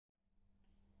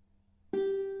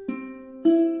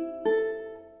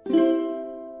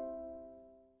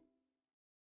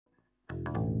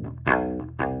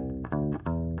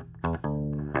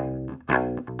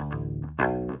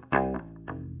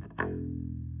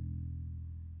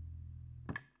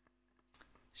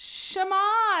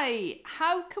Shamai!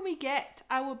 How can we get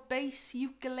our bass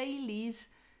ukuleles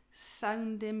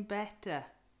sounding better?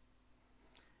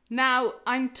 Now,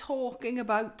 I'm talking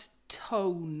about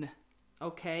tone,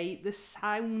 okay? The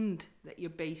sound that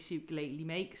your bass ukulele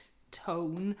makes,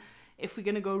 tone. If we're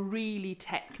going to go really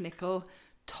technical,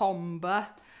 timbre.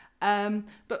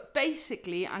 But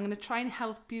basically, I'm going to try and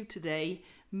help you today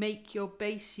make your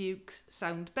bass ukes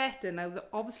sound better. Now,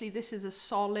 obviously, this is a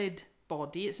solid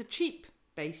body. It's a cheap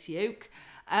bass uke.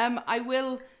 I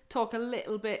will talk a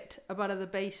little bit about other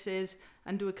basses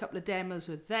and do a couple of demos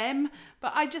with them,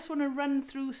 but I just want to run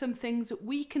through some things that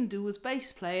we can do as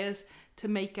bass players to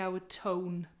make our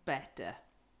tone better.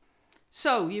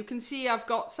 So you can see I've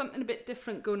got something a bit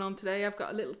different going on today. I've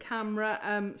got a little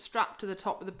camera strapped to the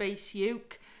top of the bass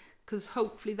uke, because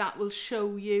hopefully that will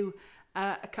show you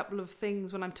a couple of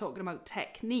things when I'm talking about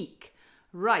technique.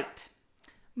 Right,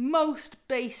 most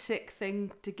basic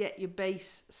thing to get your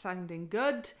bass sounding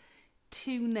good,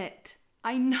 tune it.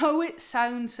 I know it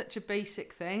sounds such a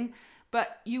basic thing,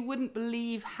 but you wouldn't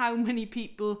believe how many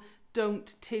people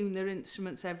don't tune their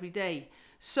instruments every day.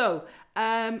 So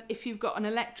if you've got an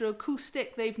electro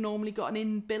acoustic, they've normally got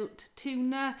an inbuilt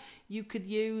tuner. You could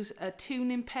use a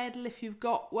tuning pedal if you've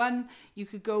got one. You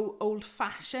could go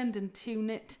old-fashioned and tune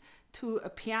it to a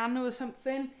piano or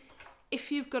something.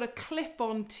 If you've got a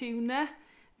clip-on tuner,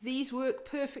 these work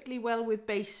perfectly well with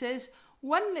basses.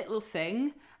 One little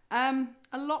thing, a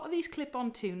lot of these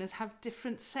clip-on tuners have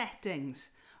different settings.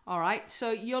 All right,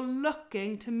 so you're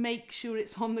looking to make sure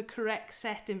it's on the correct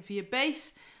setting for your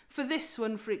bass. For this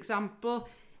one, for example,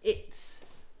 it's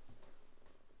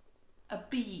a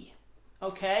B,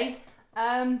 okay?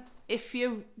 If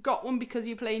you've got one because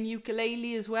you're playing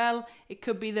ukulele as well, it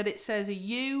could be that it says a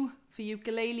U for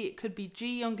ukulele, it could be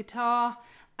G on guitar.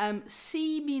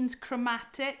 C means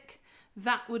chromatic,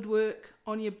 that would work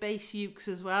on your bass ukes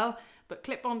as well, but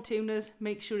clip-on tuners,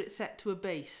 make sure it's set to a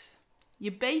bass.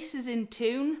 Your bass is in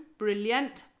tune,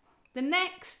 brilliant. The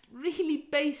next really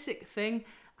basic thing,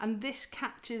 and this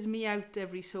catches me out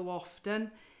every so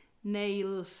often,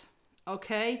 nails,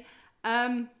 okay?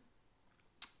 As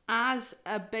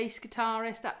a bass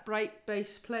guitarist, upright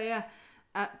bass player,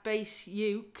 bass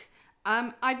uke,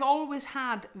 I've always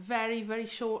had very, very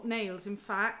short nails. In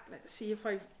fact, let's see if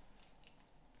I've,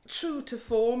 true to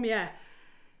form, yeah.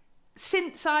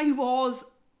 Since I was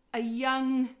a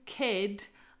young kid,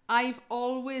 I've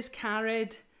always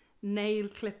carried nail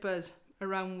clippers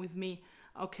around with me,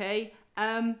 okay?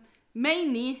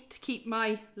 Mainly to keep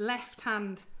my left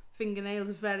hand fingernails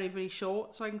very, very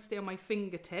short so I can stay on my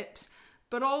fingertips,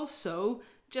 but also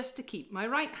just to keep my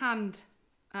right hand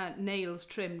nails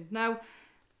trimmed. Now,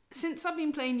 since I've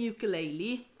been playing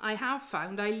ukulele, I have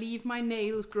found I leave my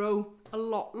nails grow a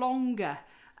lot longer.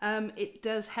 It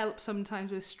does help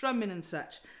sometimes with strumming and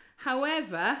such.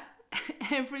 However,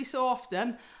 every so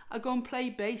often, I'll go and play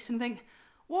bass and think,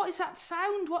 what is that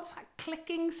sound? What's that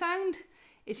clicking sound?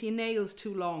 It's your nails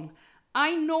too long.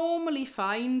 I normally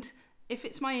find, if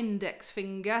it's my index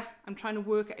finger, I'm trying to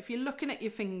work out, if you're looking at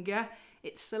your finger,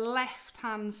 it's the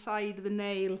left-hand side of the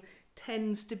nail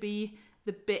tends to be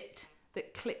the bit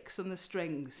that clicks on the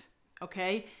strings,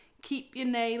 okay? Keep your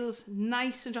nails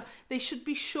nice and short. They should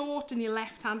be short in your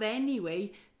left hand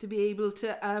anyway to be able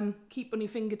to keep on your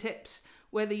fingertips,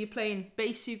 whether you're playing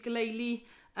bass ukulele,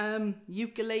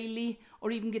 ukulele,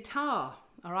 or even guitar,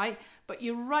 all right? But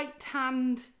your right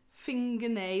hand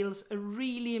fingernails are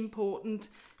really important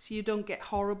so you don't get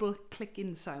horrible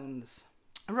clicking sounds.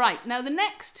 Right, now the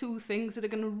next two things that are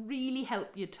going to really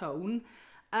help your tone,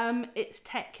 it's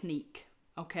technique,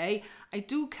 okay? I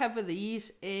do cover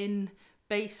these in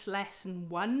bass lesson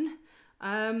 1,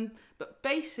 but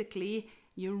basically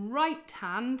your right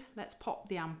hand, let's pop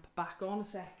the amp back on a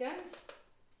second.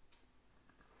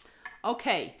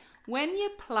 Okay, when you're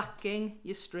plucking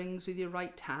your strings with your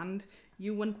right hand,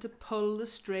 you want to pull the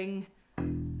string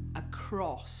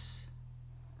across.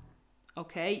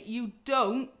 Okay, you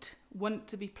don't want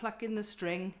to be plucking the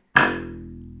string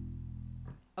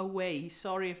away.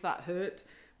 Sorry if that hurt,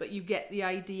 but you get the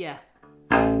idea.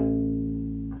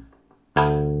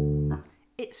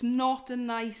 It's not a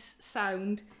nice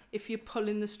sound if you're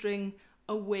pulling the string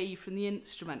away from the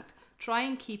instrument. Try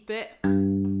and keep it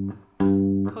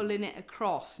pulling it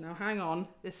across. Now hang on,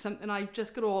 there's something I've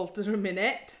just got to alter a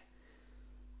minute.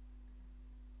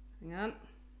 Hang on.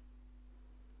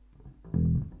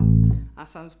 That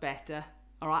sounds better.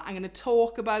 All right, I'm going to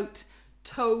talk about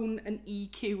tone and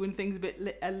EQ and things a bit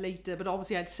later, but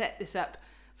obviously I'd set this up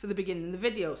for the beginning of the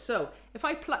video. So if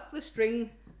I pluck the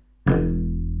string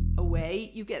away,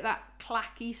 you get that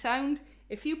clacky sound.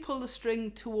 If you pull the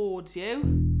string towards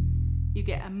you, you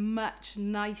get a much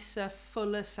nicer,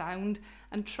 fuller sound,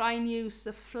 and try and use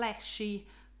the fleshy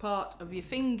part of your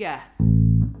finger.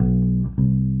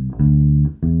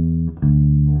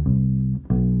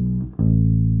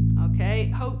 Okay,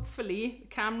 hopefully the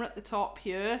camera at the top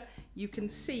here, you can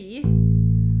see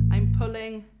I'm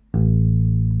pulling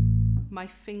my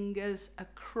fingers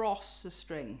across the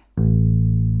string.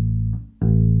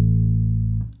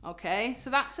 Okay, so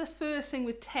that's the first thing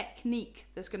with technique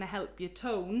that's going to help your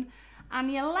tone. And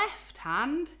your left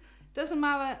hand, doesn't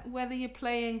matter whether you're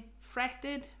playing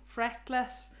fretted,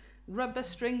 fretless, rubber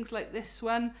strings like this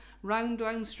one, round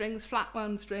wound strings, flat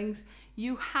wound strings,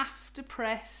 you have to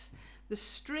press the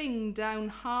string down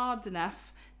hard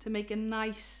enough to make a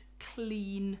nice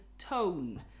clean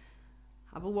tone.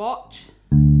 Have a watch.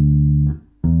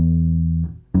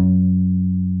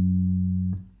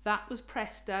 That was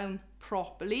pressed down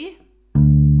properly.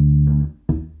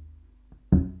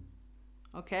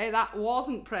 Okay, that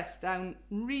wasn't pressed down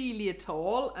really at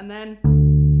all, and then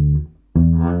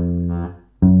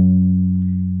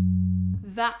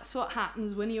that's what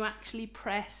happens when you actually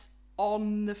press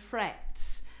on the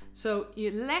frets. So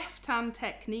your left hand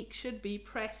technique should be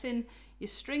pressing your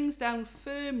strings down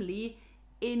firmly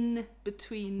in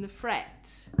between the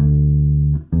frets.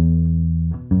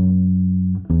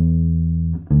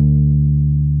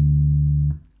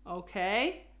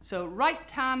 Okay, so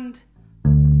right hand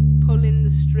pulling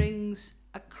the strings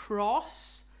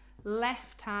across,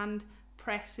 left hand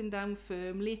pressing down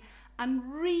firmly. And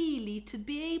really, to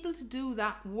be able to do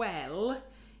that well,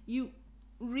 you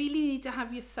really need to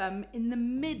have your thumb in the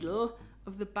middle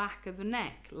of the back of the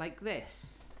neck, like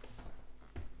this.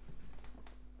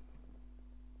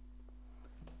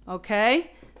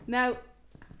 Okay, now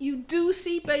you do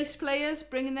see bass players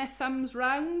bringing their thumbs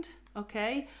round,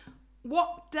 okay?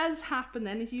 What does happen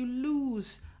then is you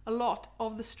lose a lot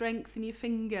of the strength in your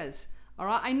fingers. All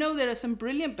right, I know there are some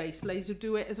brilliant bass players who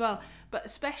do it as well, but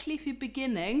especially if you're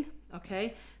beginning,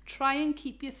 okay, try and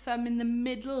keep your thumb in the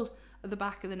middle of the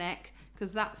back of the neck,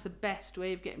 because that's the best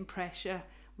way of getting pressure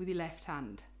with your left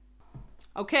hand.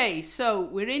 Okay, so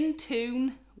we're in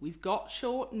tune, we've got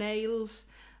short nails,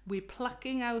 we're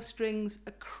plucking our strings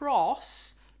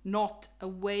across, not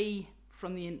away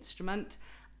from the instrument,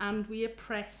 and we are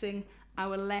pressing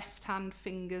our left hand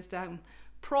fingers down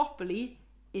properly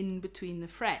in between the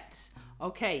frets.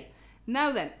 Okay,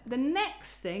 now then, the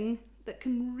next thing that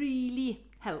can really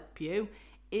help you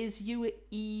is your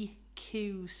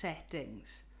EQ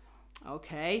settings.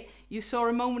 Okay, you saw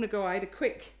a moment ago I had a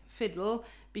quick fiddle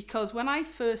because when I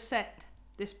first set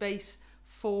this bass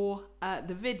for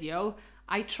the video,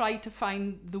 I tried to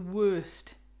find the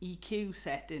worst EQ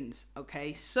settings.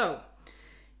 Okay, so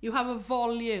you have a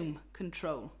volume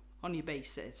control on your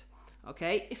basses.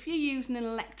 Okay, if you're using an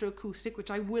electro acoustic,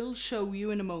 which I will show you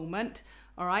in a moment,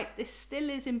 all right, this still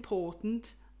is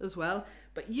important as well,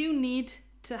 but you need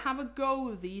to have a go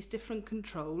of these different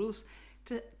controls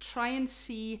to try and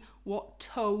see what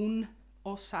tone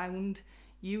or sound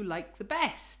you like the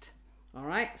best. All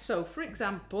right, so for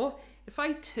example, if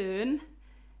I turn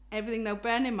everything, now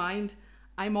bearing in mind,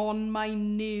 I'm on my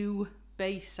new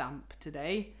bass amp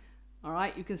today. All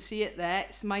right, you can see it there.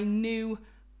 It's my new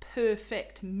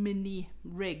perfect mini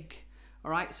rig. All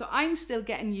right, so I'm still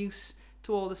getting used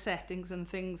to all the settings and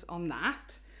things on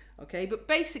that. Okay, but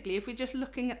basically, if we're just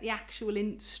looking at the actual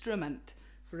instrument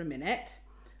for a minute,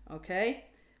 okay,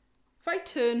 if I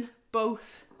turn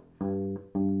both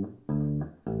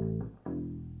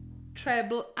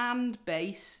treble and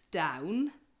bass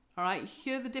down, all right,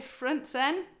 hear the difference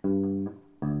then?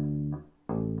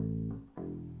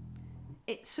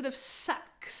 It sort of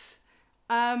sucks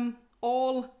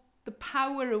all the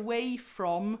power away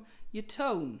from your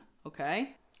tone,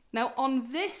 okay? Now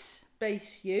on this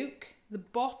bass uke, the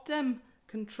bottom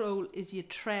control is your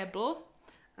treble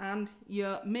and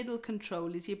your middle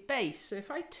control is your bass. So if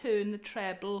I turn the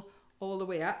treble all the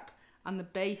way up and the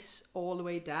bass all the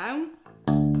way down,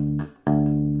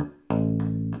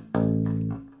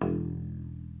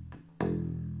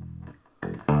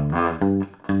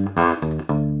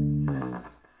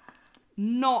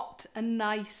 not a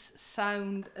nice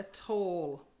sound at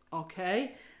all,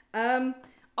 okay?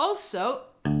 Also,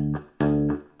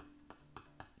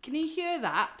 can you hear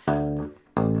that?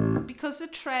 Because the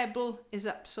treble is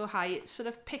up so high, it's sort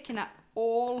of picking up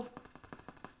all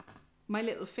my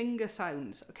little finger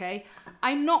sounds, okay?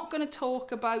 I'm not going to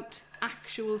talk about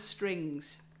actual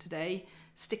strings today,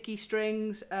 sticky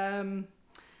strings.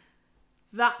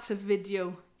 That's a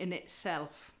video in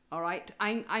itself, all right?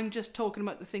 I'm just talking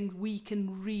about the things we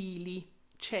can really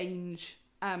change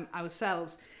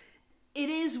ourselves. It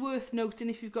is worth noting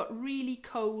if you've got really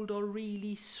cold or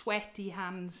really sweaty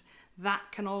hands, that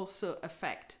can also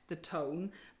affect the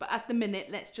tone. But at the minute,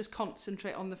 let's just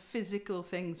concentrate on the physical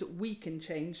things that we can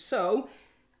change. So,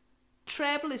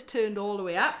 treble is turned all the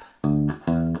way up.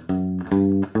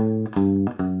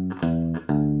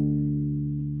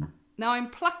 Now I'm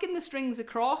plucking the strings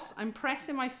across, I'm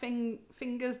pressing my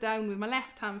fingers down with my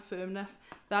left hand firm enough.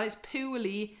 That is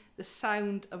purely the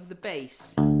sound of the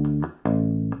bass.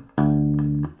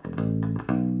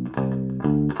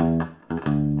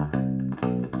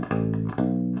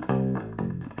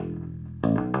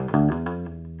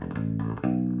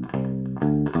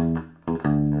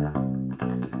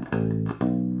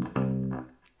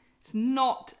 It's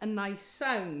not a nice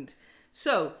sound.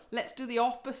 So let's do the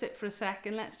opposite for a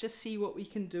second. Let's just see what we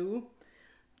can do.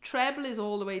 Treble is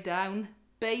all the way down.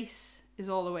 Bass is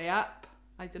all the way up.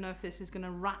 I don't know if this is going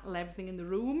to rattle everything in the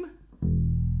room.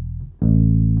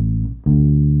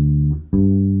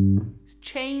 It's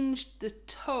changed the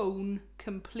tone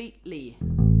completely.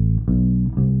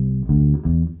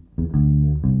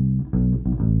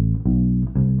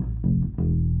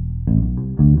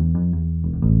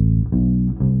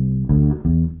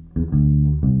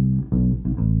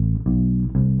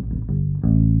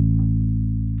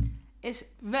 It's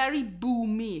very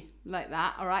boomy like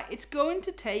that, all right? It's going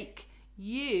to take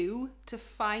you to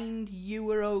find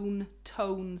your own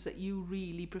tones that you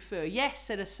really prefer. Yes,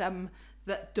 there are some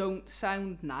that don't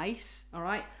sound nice, all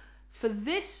right? For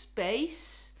this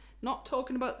bass, not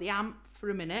talking about the amp for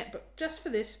a minute, but just for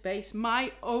this bass,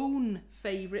 my own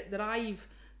favourite that I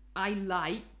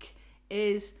like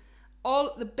is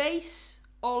the bass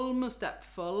almost up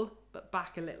full, but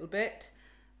back a little bit.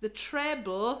 The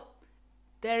treble,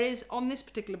 there is, on this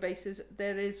particular bass,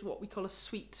 there is what we call a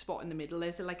sweet spot in the middle.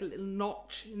 There's like a little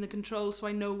notch in the control, so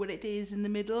I know what it is in the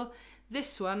middle.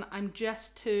 This one, I'm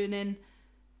just turning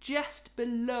just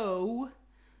below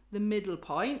the middle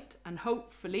point, and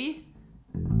hopefully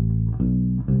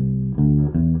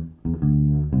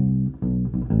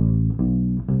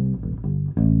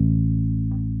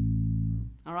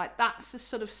all right, that's the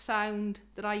sort of sound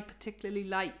that I particularly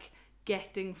like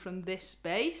getting from this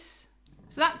bass.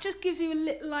 So that just gives you a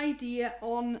little idea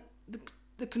on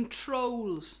the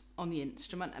controls on the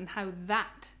instrument and how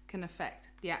that can affect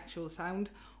the actual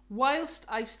sound. Whilst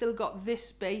I've still got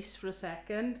this bass for a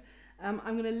second, I'm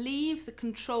going to leave the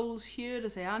controls here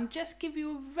as they are and just give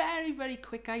you a very, very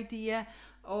quick idea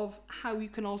of how you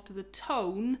can alter the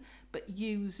tone, but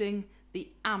using the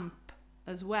amp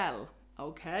as well,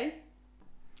 okay?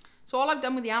 So all I've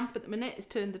done with the amp at the minute is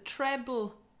turn the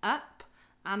treble up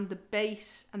and the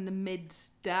bass and the mids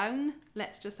down.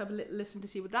 Let's just have a little listen to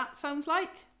see what that sounds like.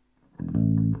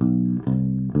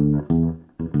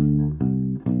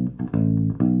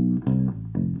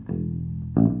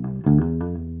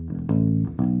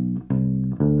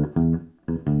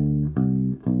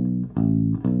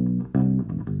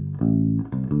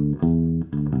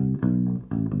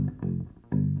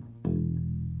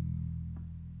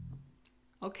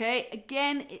 Okay,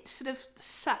 again, it sort of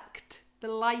sucked the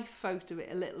life out of it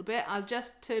a little bit. I'll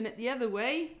just turn it the other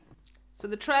way. So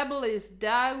the treble is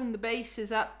down, the bass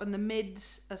is up, and the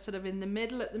mids are sort of in the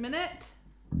middle at the minute.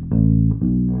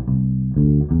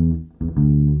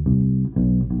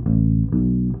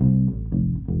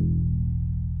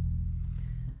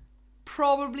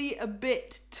 Probably a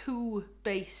bit too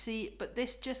bassy, but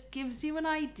this just gives you an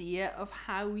idea of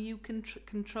how you can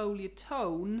control your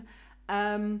tone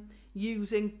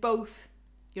using both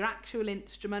your actual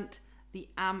instrument, the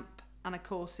amp, and of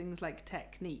course things like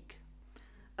technique.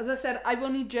 As I said, I've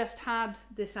only just had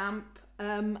this amp.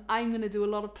 I'm going to do a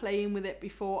lot of playing with it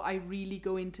before I really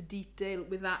go into detail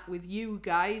with that with you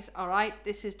guys. All right,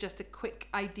 this is just a quick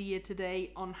idea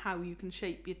today on how you can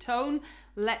shape your tone.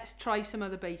 Let's try some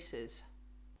other basses.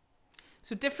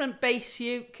 So different bass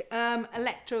uke,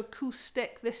 electro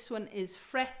acoustic. This one is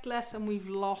fretless and we've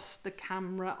lost the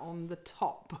camera on the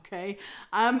top, okay?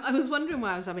 I was wondering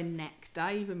why I was having neck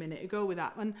dive a minute ago with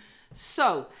that one.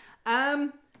 So,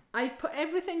 I've put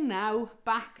everything now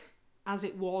back as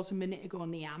it was a minute ago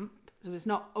on the amp, so it's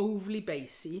not overly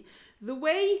bassy. The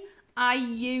way I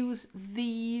use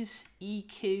these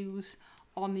EQs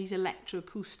on these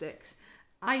electroacoustics,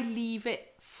 I leave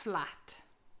it flat,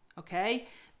 okay?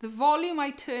 The volume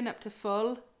I turn up to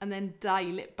full and then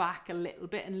dial it back a little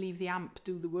bit and leave the amp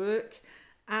do the work.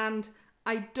 And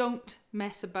I don't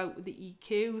mess about with the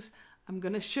EQs. I'm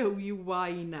going to show you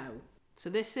why now. So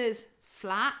this is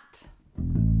flat.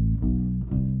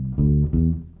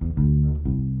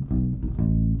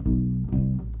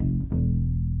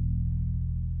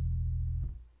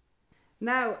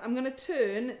 Now I'm going to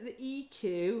turn the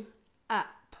EQ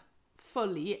up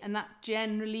fully, and that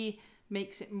generally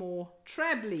makes it more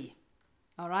trebly.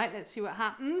 All right, let's see what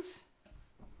happens.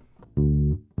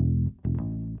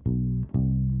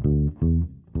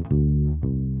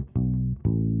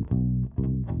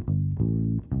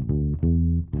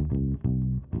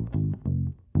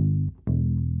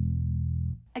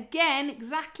 Again,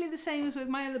 exactly the same as with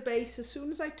my other bass. As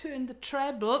soon as I turn the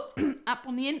treble up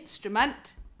on the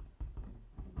instrument,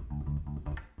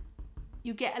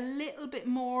 you get a little bit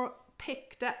more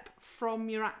picked up from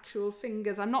your actual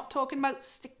fingers. I'm not talking about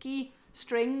sticky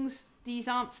strings. These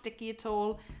aren't sticky at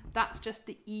all. That's just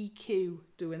the EQ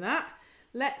doing that.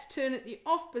 Let's turn it the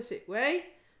opposite way.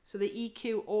 So the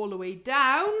EQ all the way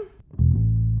down.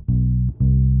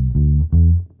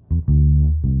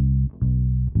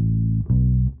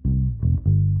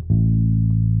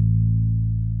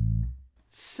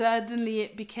 Suddenly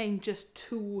it became just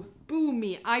too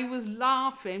boomy. I was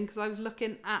laughing because I was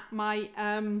looking at my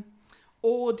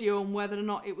audio and whether or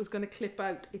not it was going to clip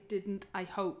out. It didn't, I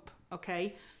hope.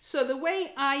 Okay, so the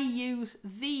way I use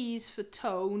these for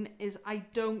tone is I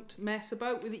don't mess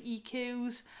about with the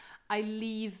EQs. I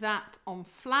leave that on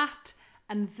flat,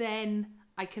 and then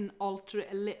I can alter it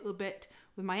a little bit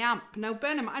with my amp. Now,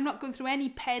 Burnham, I'm not going through any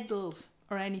pedals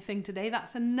or anything today.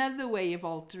 That's another way of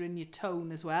altering your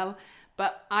tone as well.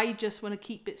 But I just want to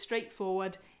keep it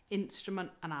straightforward,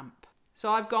 instrument and amp. So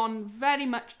I've gone very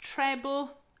much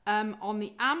treble on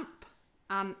the amp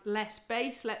and less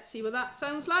bass. Let's see what that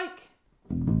sounds like.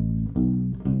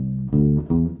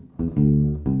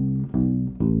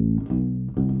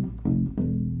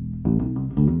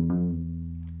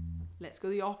 Let's go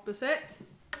the opposite.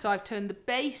 So I've turned the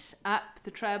bass up,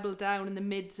 the treble down, and the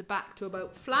mids are back to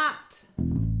about flat.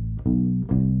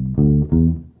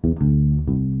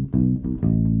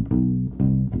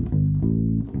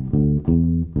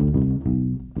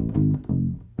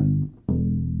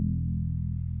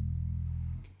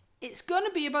 It's going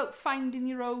to be about finding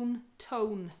your own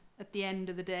tone at the end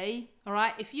of the day, all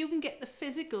right? If you can get the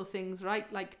physical things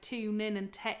right, like tuning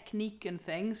and technique and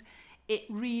things, it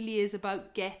really is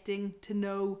about getting to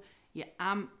know your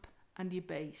amp and your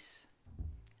bass.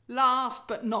 Last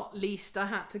but not least, I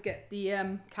had to get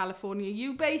the California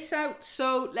U bass out,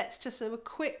 so let's just have a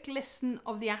quick listen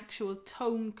of the actual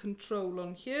tone control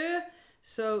on here.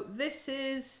 So this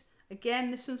is,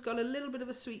 again, this one's got a little bit of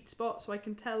a sweet spot, so I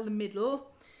can tell the middle.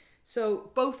 So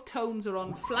both tones are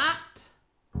on flat.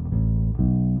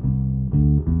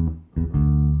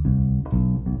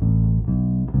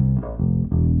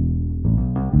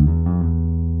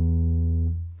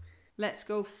 Let's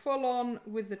go full on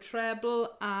with the treble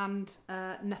and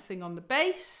nothing on the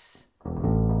bass.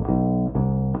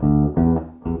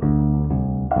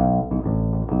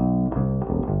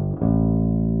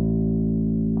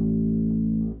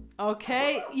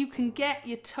 Okay, you can get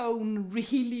your tone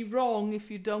really wrong if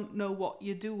you don't know what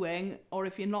you're doing or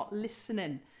if you're not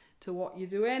listening to what you're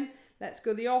doing. Let's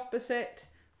go the opposite.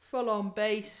 Full on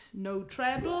bass, no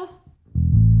treble.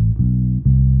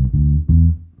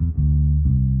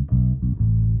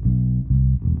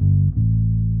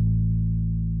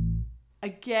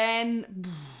 Again,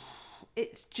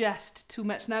 it's just too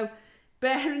much. Now,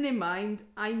 bearing in mind,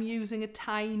 I'm using a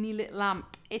tiny little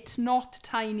amp. It's not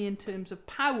tiny in terms of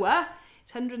power.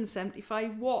 It's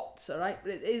 175 watts, all right?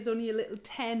 But it is only a little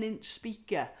 10-inch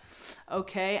speaker,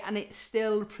 okay? And it's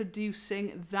still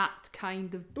producing that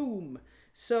kind of boom.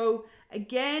 So,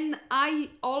 again,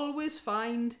 I always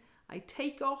find I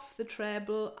take off the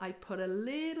treble, I put a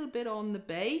little bit on the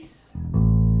bass,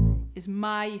 is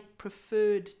my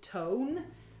preferred tone.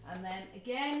 And then,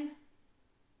 again,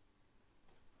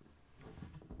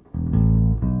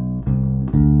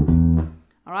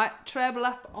 all right, treble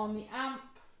up on the amp,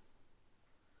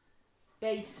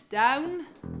 bass down.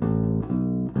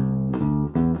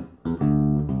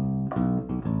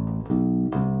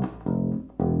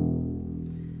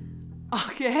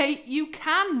 Okay, you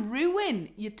can ruin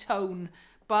your tone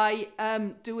by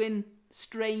doing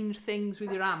strange things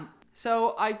with your amp.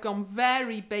 So I've gone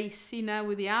very bassy now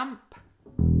with the amp.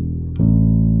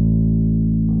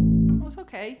 Oh, it's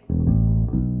okay.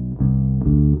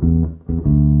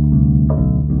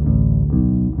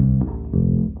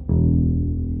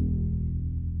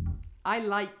 I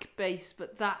like bass,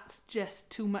 but that's just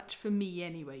too much for me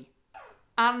anyway.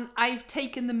 And I've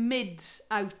taken the mids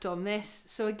out on this.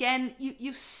 So again,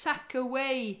 you suck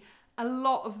away a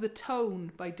lot of the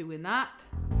tone by doing that.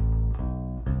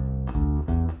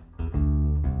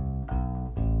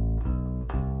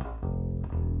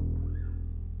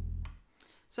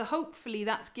 So hopefully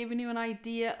that's given you an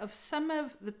idea of some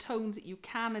of the tones that you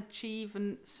can achieve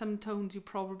and some tones you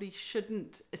probably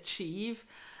shouldn't achieve.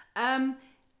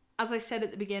 As I said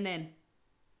at the beginning,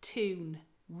 tune,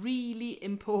 really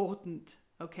important,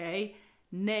 okay?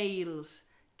 Nails,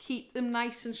 keep them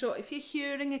nice and short. If you're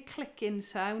hearing a clicking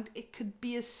sound, it could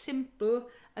be as simple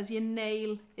as your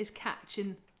nail is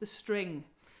catching the string,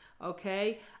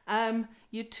 okay?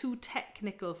 Your two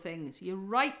technical things, your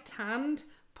right hand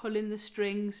pulling the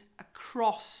strings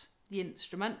across the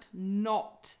instrument,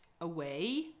 not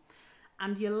away,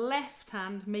 and your left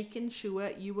hand making sure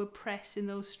you were pressing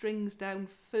those strings down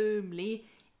firmly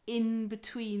in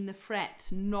between the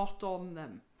frets, not on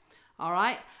them. All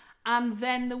right. And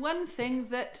then the one thing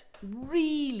that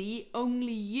really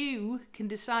only you can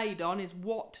decide on is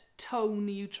what tone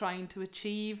are you trying to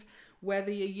achieve, whether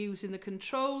you're using the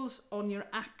controls on your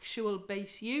actual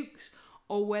bass ukes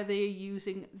or whether you're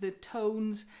using the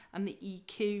tones and the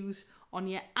EQs on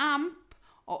your amp,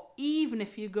 or even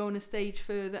if you're going a stage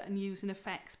further and using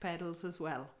effects pedals as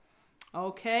well.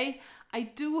 Okay, I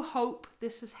do hope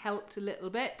this has helped a little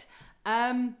bit.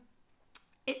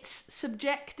 It's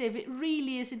subjective. It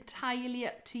really is entirely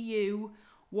up to you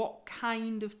what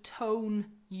kind of tone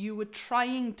you were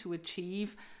trying to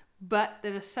achieve, but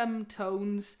there are some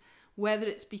tones, whether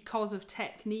it's because of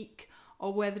technique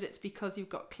or whether it's because you've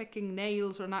got clicking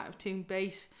nails or an out of tune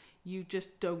bass, you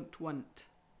just don't want.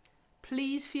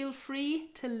 Please feel free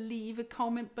to leave a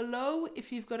comment below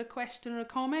if you've got a question or a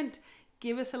comment.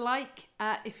 Give us a like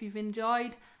if you've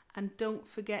enjoyed, and don't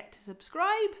forget to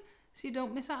subscribe so you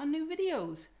don't miss out on new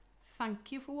videos.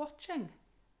 Thank you for watching.